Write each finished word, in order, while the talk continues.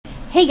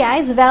Hey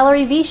guys,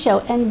 Valerie V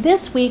Show, and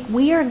this week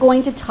we are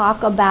going to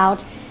talk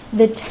about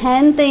the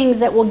 10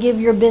 things that will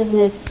give your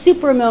business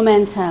super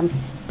momentum.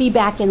 Be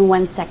back in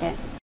 1 second.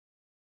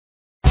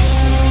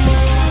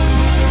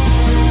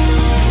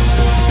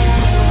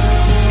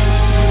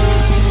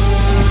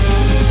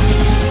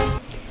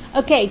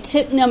 Okay,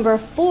 tip number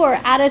 4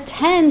 out of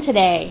 10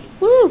 today.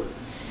 Woo!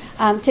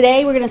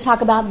 Today we're going to talk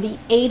about the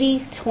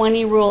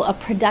 80-20 rule of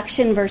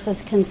production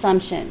versus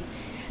consumption.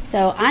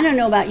 So I don't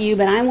know about you,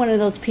 but I'm one of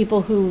those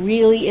people who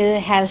really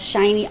has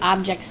shiny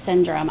object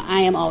syndrome.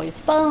 I am always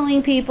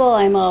following people.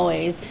 I'm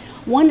always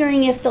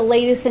wondering if the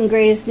latest and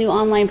greatest new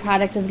online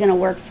product is going to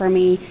work for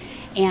me.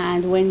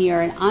 And when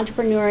you're an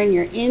entrepreneur and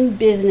you're in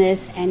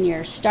business and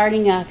you're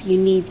starting up, you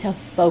need to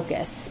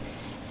focus.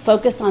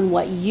 Focus on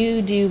what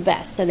you do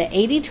best. So the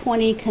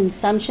 80-20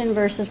 consumption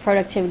versus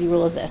productivity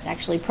rule is this.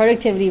 Actually,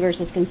 productivity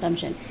versus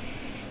consumption.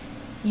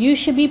 You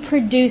should be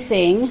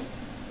producing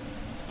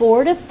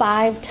 4 to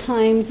 5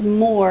 times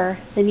more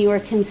than you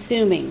are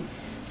consuming.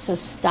 So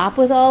stop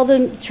with all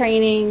the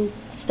training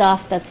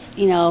stuff that's,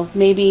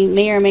 maybe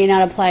may or may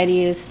not apply to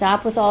you.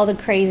 Stop with all the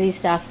crazy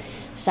stuff.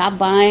 Stop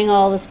buying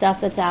all the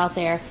stuff that's out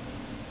there.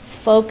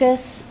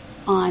 Focus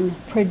on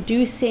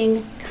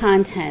producing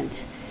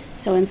content.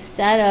 So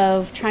instead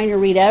of trying to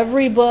read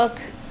every book,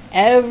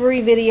 every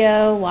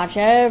video, watch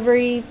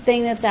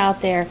everything that's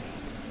out there,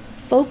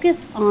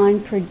 focus on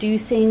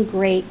producing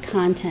great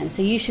content.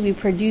 So you should be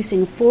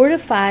producing 4 to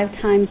 5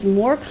 times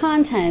more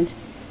content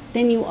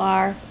than you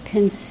are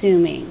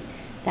consuming.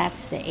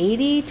 That's the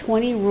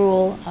 80-20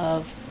 rule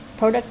of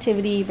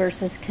productivity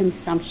versus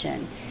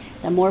consumption.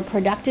 The more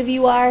productive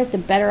you are, the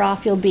better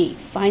off you'll be.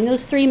 Find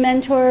those 3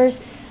 mentors.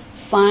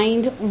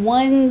 Find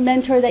one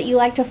mentor that you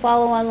like to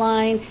follow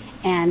online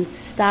and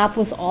stop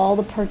with all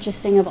the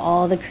purchasing of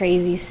all the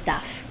crazy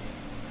stuff.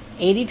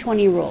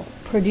 80-20 rule.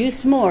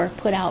 Produce more,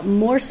 put out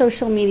more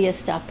social media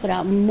stuff, put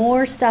out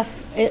more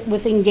stuff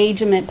with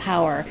engagement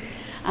power,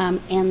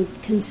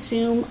 and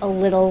consume a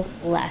little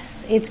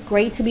less. It's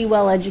great to be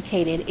well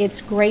educated. It's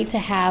great to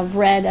have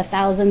read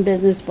 1,000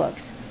 business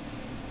books,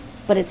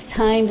 but it's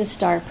time to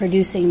start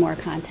producing more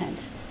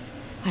content.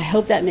 I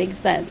hope that makes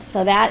sense.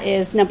 So that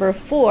is number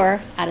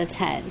 4 out of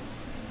 10.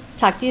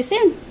 Talk to you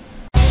soon.